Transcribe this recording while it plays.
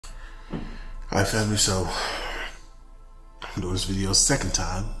Alright family, so I'm doing this video second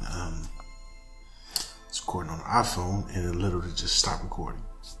time. It's recording on an iPhone and it literally just stopped recording.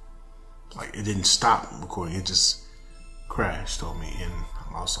 Like it didn't stop recording, it just crashed on me and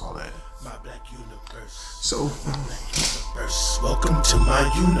I lost all that. My black universe. So my black universe. Welcome to my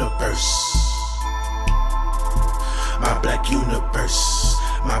universe. My black universe.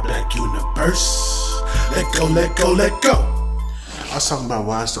 My black universe. Let go, let go, let go. I was talking about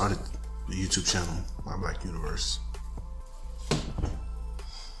why I started the YouTube channel, My Black Universe,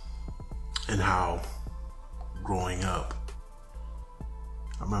 and how growing up,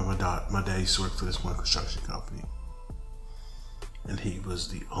 I remember my dad used to work for this one construction company, and he was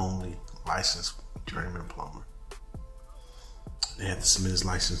the only licensed journeyman plumber. They had to submit his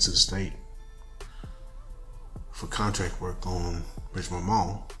license to the state for contract work on Richmond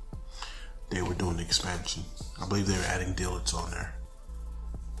Mall. They were doing the expansion. I believe they were adding Dillard's on there.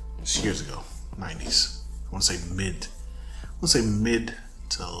 It's years ago, 90s. I want to say mid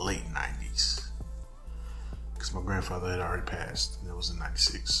to late 90s. Because my grandfather had already passed, and it was in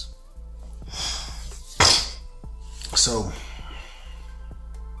 96. So,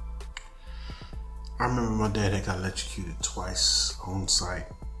 I remember my dad had got electrocuted twice on site,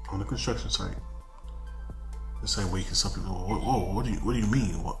 on the construction site. The same week, and some people were, whoa, what do you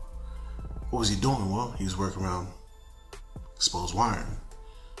mean? What was he doing? Well, he was working around exposed wiring.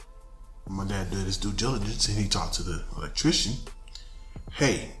 My dad did his due diligence and he talked to the electrician.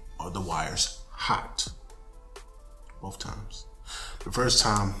 Hey, are the wires hot? Both times. The first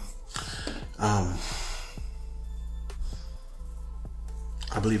time, I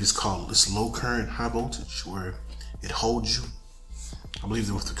believe it's called this low current, high voltage, where it holds you. I believe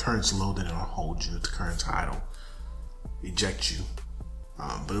that if the current's low, then it'll hold you. If the current's high, it'll eject you.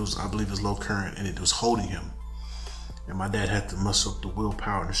 But I believe it was low current and it was holding him. And my dad had to muster up the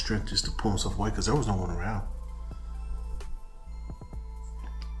willpower and the strength just to pull himself away because there was no one around.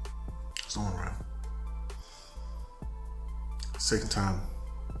 There's no one around. Second time,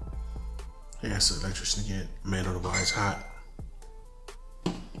 he asked the electrician again, man, are the wires hot?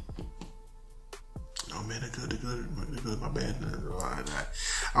 Oh man, they're good, my bad.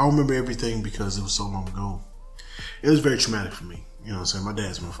 I don't remember everything because it was so long ago. It was very traumatic for me. You know what I'm saying? My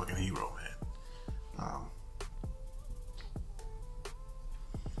dad's my fucking hero, man.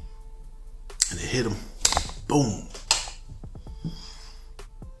 And it hit him. Boom.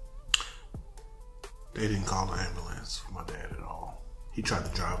 They didn't call an ambulance for my dad at all. He tried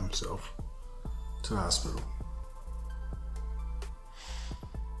to drive himself to the hospital.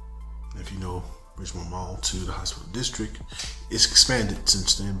 If you know Richmond Mall to the hospital district, it's expanded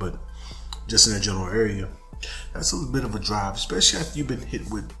since then, but just in that general area, that's a little bit of a drive, especially after you've been hit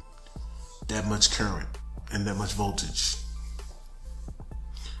with that much current and that much voltage.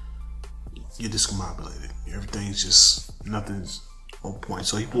 You're discombobulated. Everything's just, nothing's on point.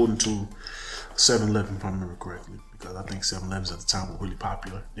 So he pulled into 7-Eleven, if I remember correctly, because I think 7-Elevens at the time were really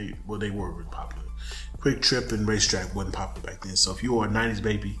popular. They were really popular. Quick Trip and Racetrack wasn't popular back then. So if you were a 90s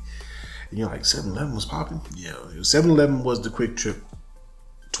baby and you're like, 7-Eleven was popping? Yeah, 7-Eleven was the Quick Trip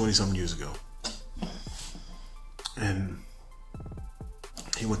 20-something years ago. And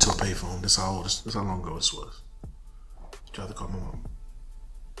he went to a payphone. That's how long ago this was. He tried to call my mom.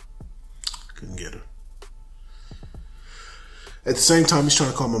 Couldn't get her. At the same time, he's trying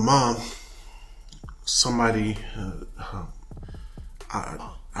to call my mom. Somebody, I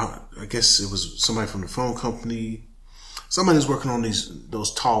guess it was somebody from the phone company. Somebody's working on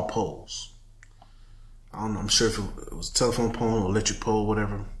those tall poles. I don't know. I'm sure if it was a telephone pole or electric pole,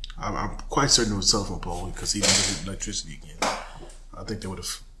 whatever. I'm quite certain it was a telephone pole because he didn't get electricity again. I think they would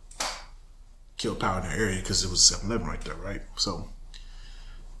have killed power in the area because it was 7-Eleven right there, right? So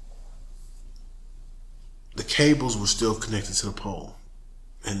the cables were still connected to the pole.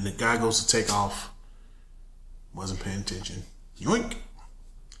 And the guy goes to take off, wasn't paying attention. Yoink!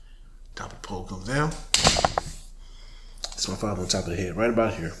 Top of the pole comes down. It's my father on top of the head, right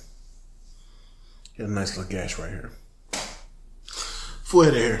about here. He had a nice little gash right here. Full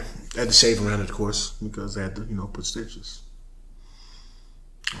head of hair. I had to shave around it, of course, because I had to, put stitches.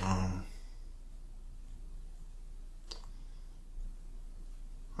 I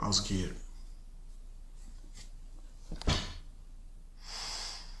was a kid.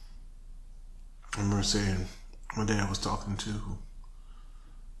 I remember saying, my dad was talking to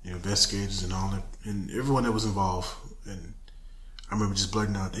the investigators and all that, and everyone that was involved, and I remember just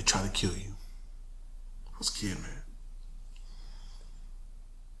blurting out, they try to kill you. I was a kid, man.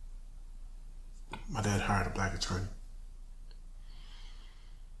 My dad hired a black attorney.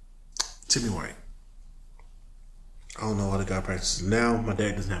 Timmy White. I don't know how the guy practices now. My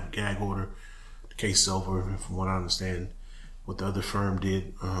dad doesn't have a gag order the case is over. And from what I understand, what the other firm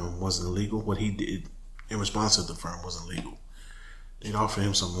did wasn't illegal. What he did in response to the firm wasn't legal. They'd offer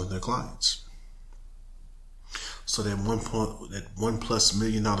him some of their clients. So that $1+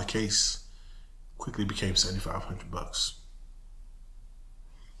 million case quickly became $7,500.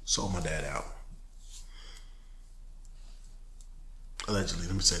 Sold my dad out. Allegedly,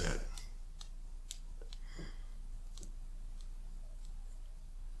 let me say that.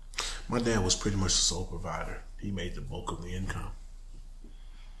 My dad was pretty much the sole provider. He made the bulk of the income.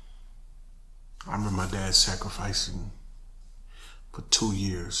 I remember my dad sacrificing for 2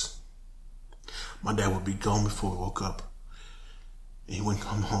 years. My dad would be gone before we woke up. And he wouldn't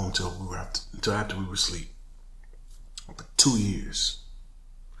come home till after we were asleep. For 2 years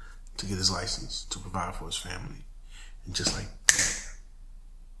to get his license, to provide for his family. And just like that,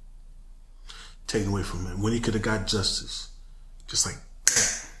 taken away from him. When he could have got justice, just like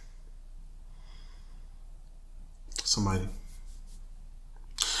that. Somebody.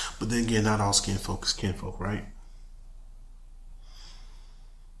 But then again, not all kinfolk is kinfolk, right?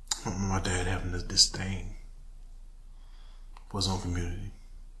 I remember my dad having this disdain for his own community.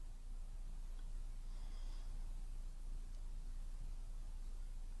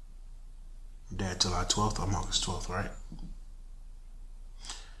 Dad, July 12th, I'm August 12th, right?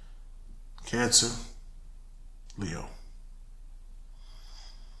 Cancer, Leo.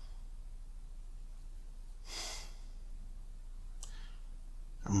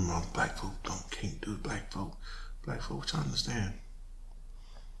 I remember black folk can't do it. Black folk, what y'all understand?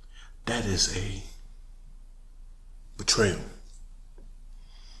 That is a betrayal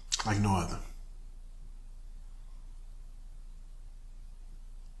like no other.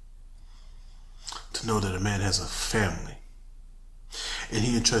 To know that a man has a family and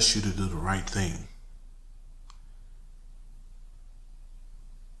he entrusts you to do the right thing.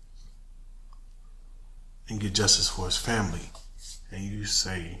 And get justice for his family. And you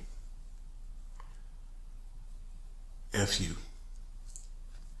say, F you.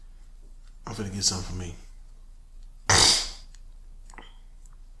 I'm finna get something for me.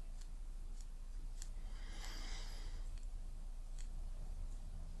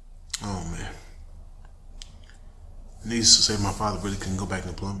 Oh man. Needs to say my father really couldn't go back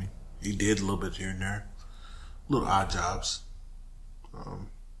into plumbing. He did a little bit here and there. Little odd jobs. He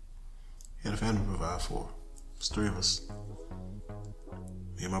had a family to provide for. It's 3 of us.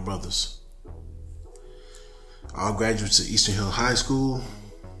 Me and my brothers. All graduates of Eastern Hill High School.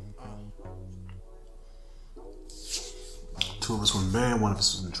 2 of us were in band, 1 of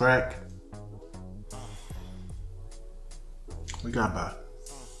us was in track. We got by.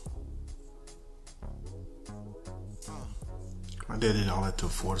 My dad did all that to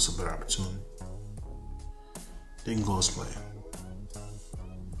afford us a better opportunity. Didn't go as planned.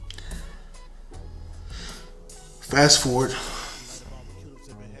 Fast forward.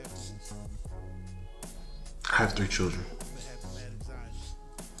 I have 3 children.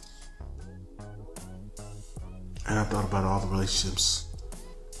 And I thought about all the relationships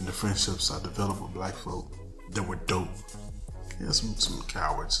and the friendships I developed with black folk that were dope. Yeah, some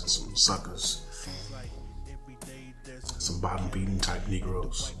cowards and some suckers. Some bottom beating type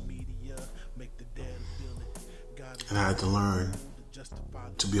Negroes. And I had to learn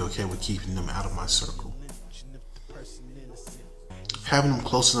to be okay with keeping them out of my circle. Having them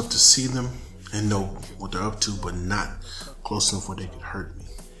close enough to see them and know what they're up to, but not close enough where they could hurt me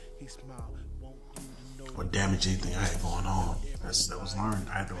or damage anything I had going on. That was learned.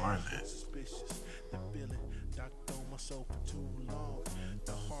 I had to learn that.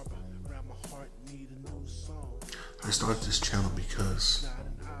 I started this channel because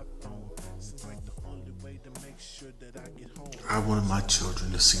I wanted my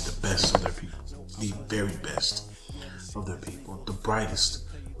children to see the best of their people, the very best of their people, the brightest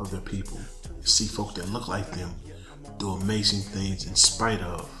of their people. See folk that look like them do amazing things in spite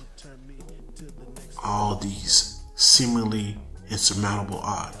of all these seemingly insurmountable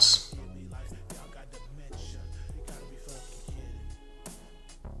odds.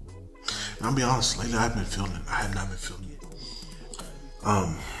 And I'll be honest, lately I have not been feeling it.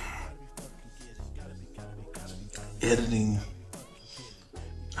 Editing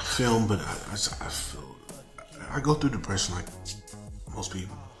a film, but I go through depression like most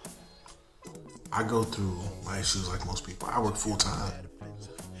people. I go through my issues like most people. I work full time.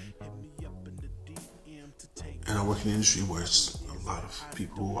 And I work in an industry where it's a lot of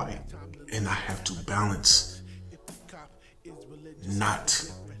people who are white. And I have to balance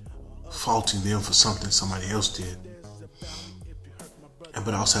not faulting them for something somebody else did.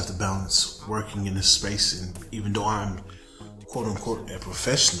 But I also have to balance working in this space, and even though I'm quote unquote a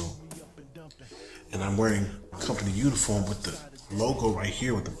professional, And I'm wearing a company uniform with the logo right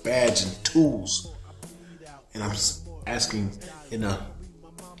here with the badge and tools. And I'm asking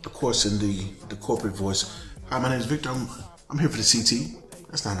of course, in the corporate voice, "Hi, my name is Victor. I'm here for the CT."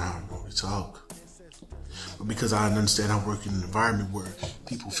 That's not how I normally talk. But because I understand I work in an environment where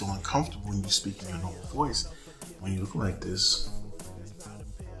people feel uncomfortable when you speak in your normal voice, when you look like this,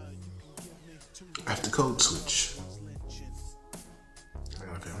 I have to code switch. I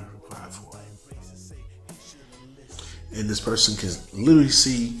got a family to provide for. And this person can literally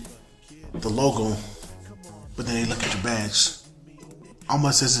see the logo, but then they look at your badge,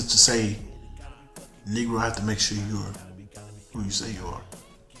 almost as if to say, "Negro, I have to make sure you're who you say you are."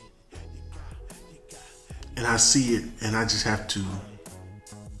 And I see it, and I just have to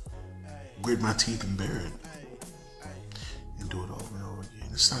grit my teeth and bear it and do it over and over again.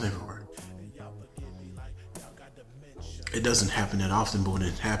 It's not everywhere. It doesn't happen that often, but when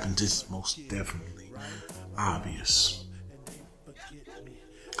it happens, it's most definitely obvious.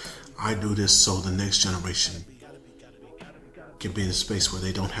 I do this so the next generation can be in a space where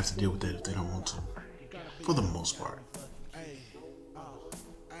they don't have to deal with that if they don't want to, for the most part.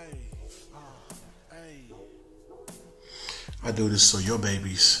 I do this so your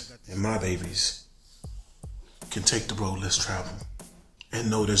babies and my babies can take the road less traveled and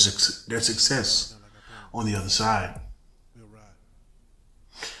know there's success on the other side.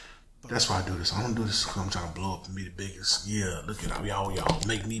 That's why I do this. I don't do this because I'm trying to blow up and be the biggest. Yeah, look at how y'all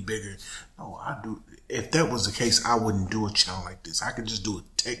make me bigger. No, I do. If that was the case, I wouldn't do a channel like this. I could just do a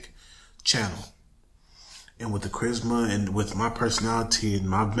tech channel. And with the charisma and with my personality and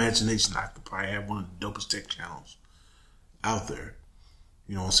my imagination, I could probably have one of the dopest tech channels out there.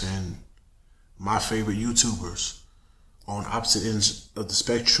 You know what I'm saying? My favorite YouTubers on opposite ends of the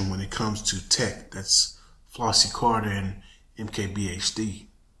spectrum when it comes to tech. That's Flossie Carter and MKBHD.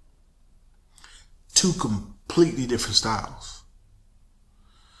 Two completely different styles.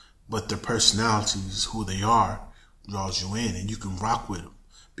 But their personalities, who they are, draws you in, and you can rock with them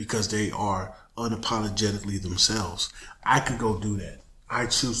because they are unapologetically themselves. I could go do that. I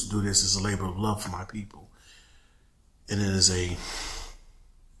choose to do this as a labor of love for my people. And it is a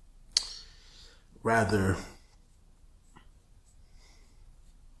rather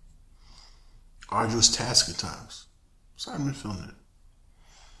arduous task at times. So I've been feeling it.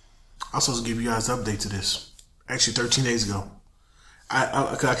 I was supposed to give you guys an update to this. Actually, 13 days ago.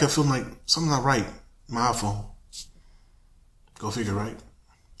 I kept feeling like something's not right. My iPhone. Go figure, right?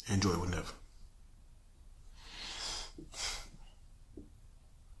 Android would never.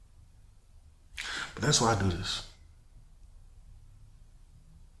 But that's why I do this.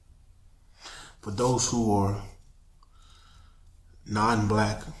 For those who are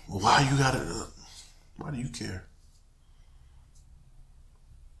non-black, well, why do you care?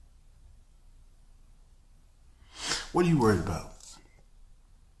 What are you worried about?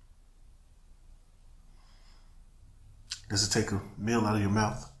 Does it take a meal out of your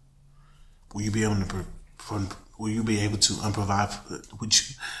mouth? Will you be able to provide?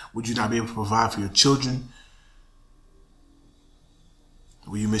 Would you not be able to provide for your children?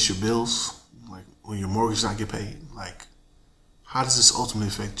 Will you miss your bills? Like when your mortgage not get paid? Like, how does this ultimately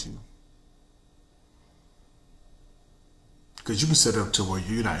affect you? Because you can set it up to where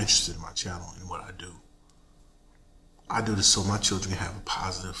you're not interested in my channel and what I do. I do this so my children can have a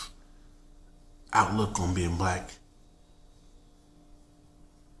positive outlook on being black,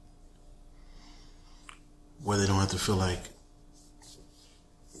 where they don't have to feel like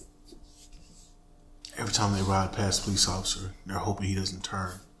every time they ride past a police officer, they're hoping he doesn't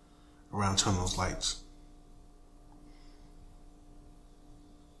turn around, turn those lights.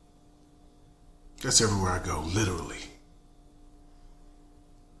 That's everywhere I go, literally.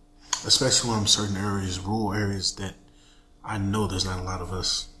 Especially when I'm in certain areas, rural areas that I know there's not a lot of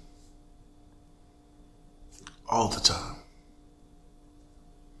us. All the time.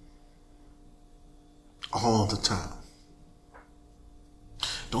 All the time.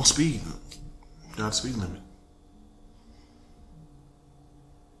 Don't speed. You got a speed limit.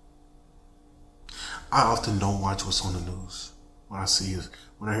 I often don't watch what's on the news. What I see is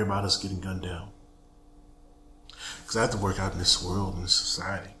when I hear about us getting gunned down. Because I have to work out in this world, in this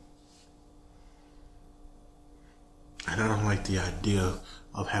society. And I don't like the idea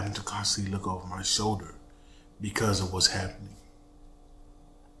of having to constantly look over my shoulder because of what's happening.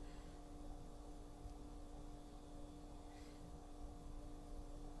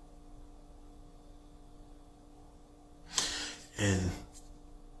 And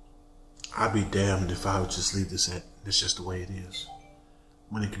I'd be damned if I would just leave this at, it's just the way it is.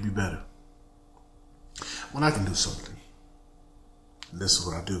 When it could be better. When I can do something. And this is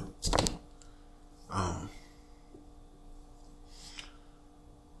what I do.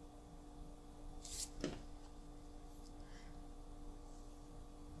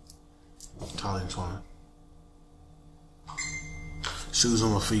 Tolly and Twine. Shoes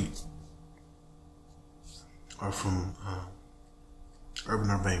on My Feet are from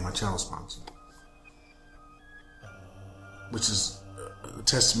Urban Urbane, my channel sponsor, which is a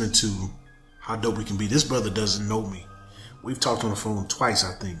testament to how dope we can be. This brother doesn't know me. We've talked on the phone twice,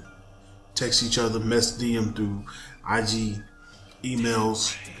 I think. Text each other, mess DM through IG,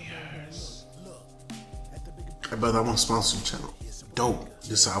 emails. Hey brother, I want to sponsor your channel. Dope.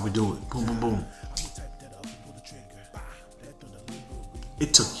 This is how we do it. Boom, boom, boom.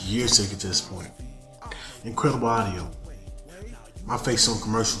 It took years to get to this point. Incredible audio. My face on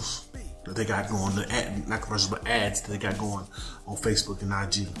commercials that they got going, not commercials, but ads that they got going on Facebook and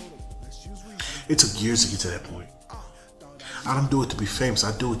IG. It took years to get to that point. I don't do it to be famous.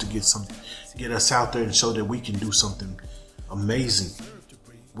 I do it to get us out there and show that we can do something amazing.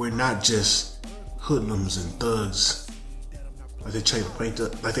 We're not just hoodlums and thugs like they try to paint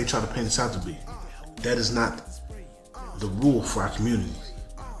us out to be. That is not the rule for our community.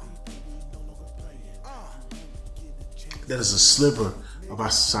 That is a sliver of our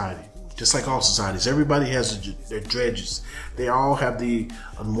society. Just like all societies, everybody has their dredges. They all have the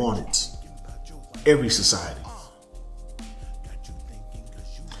unwanteds. Every society.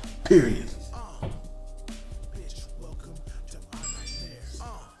 Period.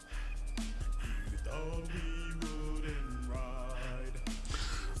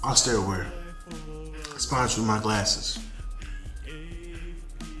 Austere Wear, sponsored with my glasses.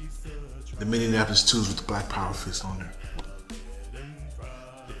 The Minneapolis 2s with the black power fist on there.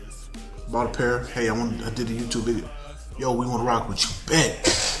 Bought a pair. Hey, I did a YouTube video. Yo, we want to rock with you. Bet.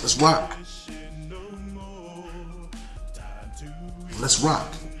 Let's rock. Let's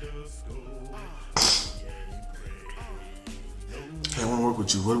rock. Hey, I want to work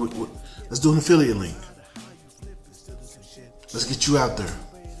with you. What? Let's do an affiliate link. Let's get you out there.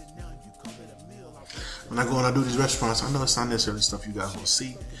 When I go and I do these restaurants, I know it's not necessarily stuff you guys will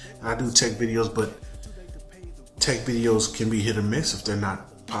see. And I do tech videos, but tech videos can be hit or miss if they're not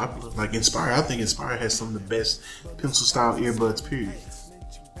popular. Like Inspire, I think Inspire has some of the best pencil style earbuds, period.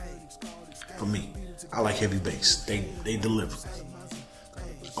 For me, I like heavy bass. They deliver.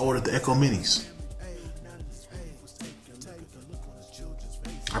 I ordered the Echo Minis.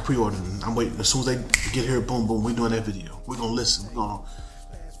 I pre-ordered them. I'm waiting. As soon as they get here, boom, boom, we're doing that video. We're gonna listen. We're gonna.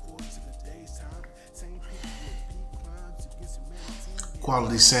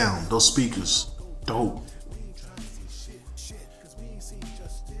 Quality sound. Those speakers, dope.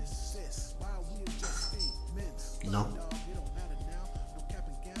 You know,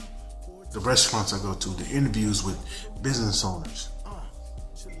 the restaurants I go to, the interviews with business owners,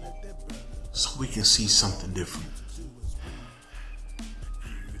 so we can see something different.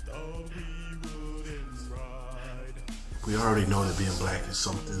 We already know that being black is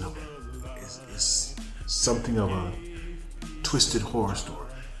something of a twisted horror story,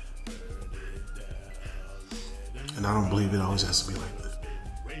 and I don't believe it always has to be like that.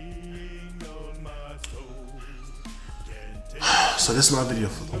 So this is my video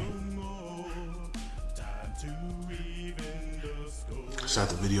for them. Shot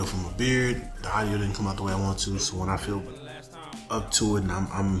the video from a beard. The audio didn't come out the way I want to, so when I feel up to it and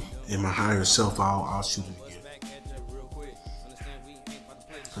I'm in my higher self, I'll shoot it again.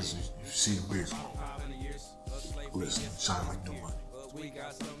 Because you see the beard smoke. Listen, shine like new money.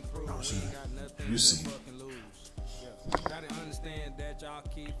 No, see, you see.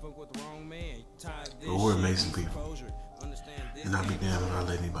 But we're amazing people. And I'll be damned if I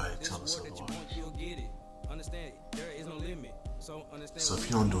let anybody tell us otherwise. So if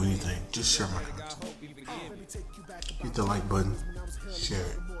you don't do anything, just share my content. Hit the like button, share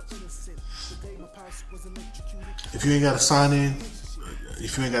it. If you ain't got to sign in,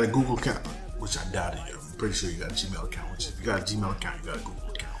 if you ain't got a Google account, which I doubt it, I'm pretty sure you got a Gmail account. Which if you got a Gmail account, you got a Google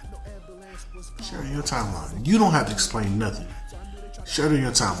account. Share it in your timeline. You don't have to explain nothing. Share it in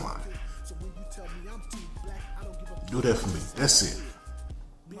your timeline. Do that for me. That's it.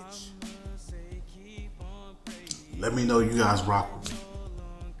 Let me know you guys rock with me.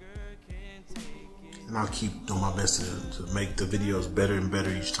 And I'll keep doing my best to make the videos better and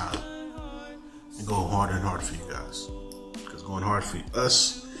better each time. And go harder and harder for you guys. Because going hard for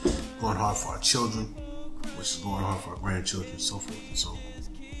us, going hard for our children, which is going hard for our grandchildren, so forth and so on.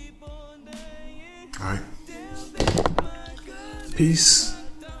 Alright. Peace.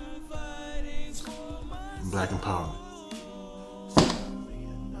 And black empowerment.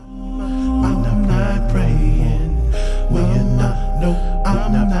 I'm not praying.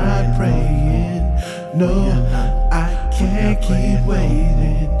 I'm not praying. No, I can't keep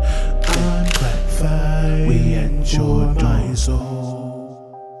waiting. I'm fighting we at your for my door. soul.